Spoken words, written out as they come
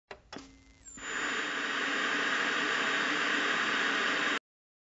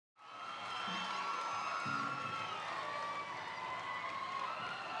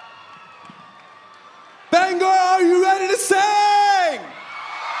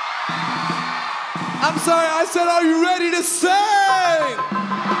I'm sorry, I said, are you ready to sing?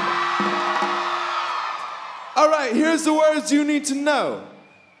 All right, here's the words you need to know.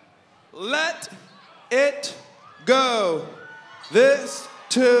 Let it go. This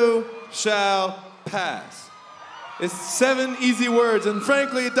too shall pass. It's 7 easy words, and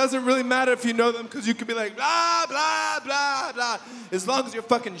frankly, it doesn't really matter if you know them, because you can be like, blah, blah, blah, blah, as long as you're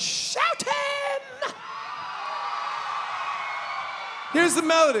fucking shouting. Here's the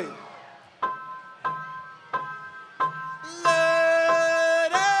melody.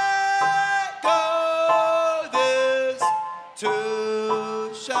 Let it go, this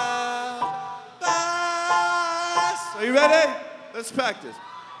too shall pass. Are you ready? Let's practice.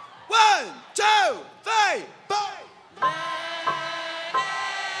 1, 2, 3, 4.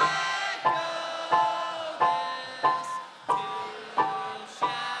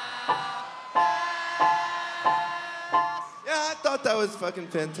 I thought that was fucking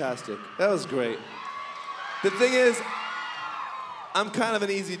fantastic. That was great. The thing is, I'm kind of an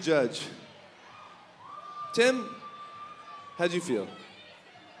easy judge. Tim, how'd you feel?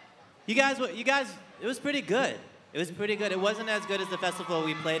 You guys, it was pretty good. It was pretty good. It wasn't as good as the festival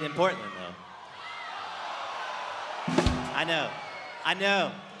we played in Portland, though. I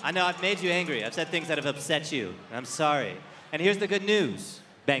know. I've made you angry. I've said things that have upset you. And I'm sorry. And here's the good news,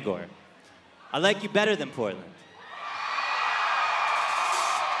 Bangor. I like you better than Portland.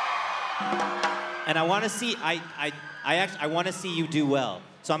 And I want to see, I want to see you do well.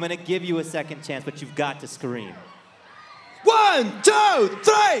 So I'm going to give you a second chance, but you've got to scream. 1, 2,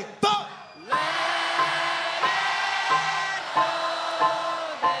 3, 4.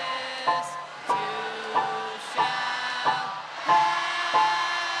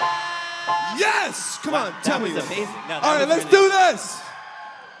 Yes! Come on, tell me. That was amazing. No, all right, let's do this.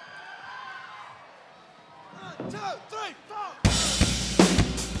 1, 2, 3, 4.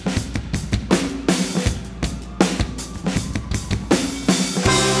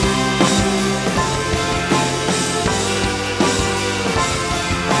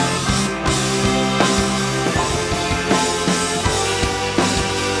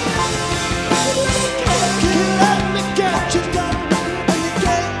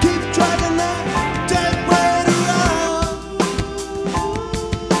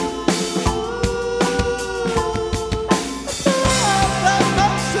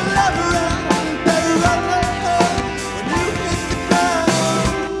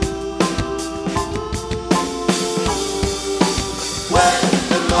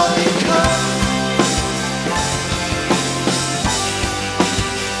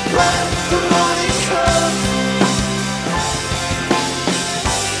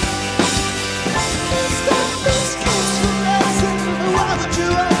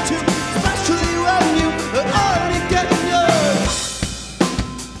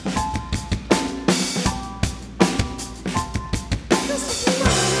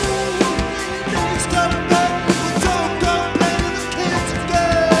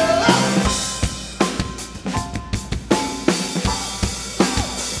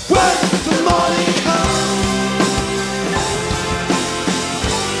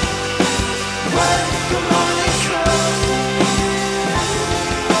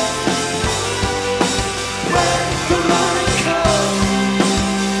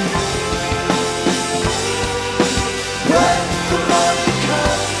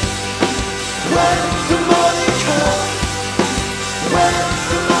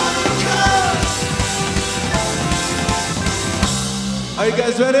 Are you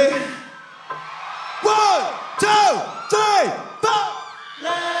guys ready? 1, 2, 3,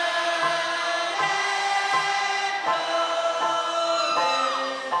 4.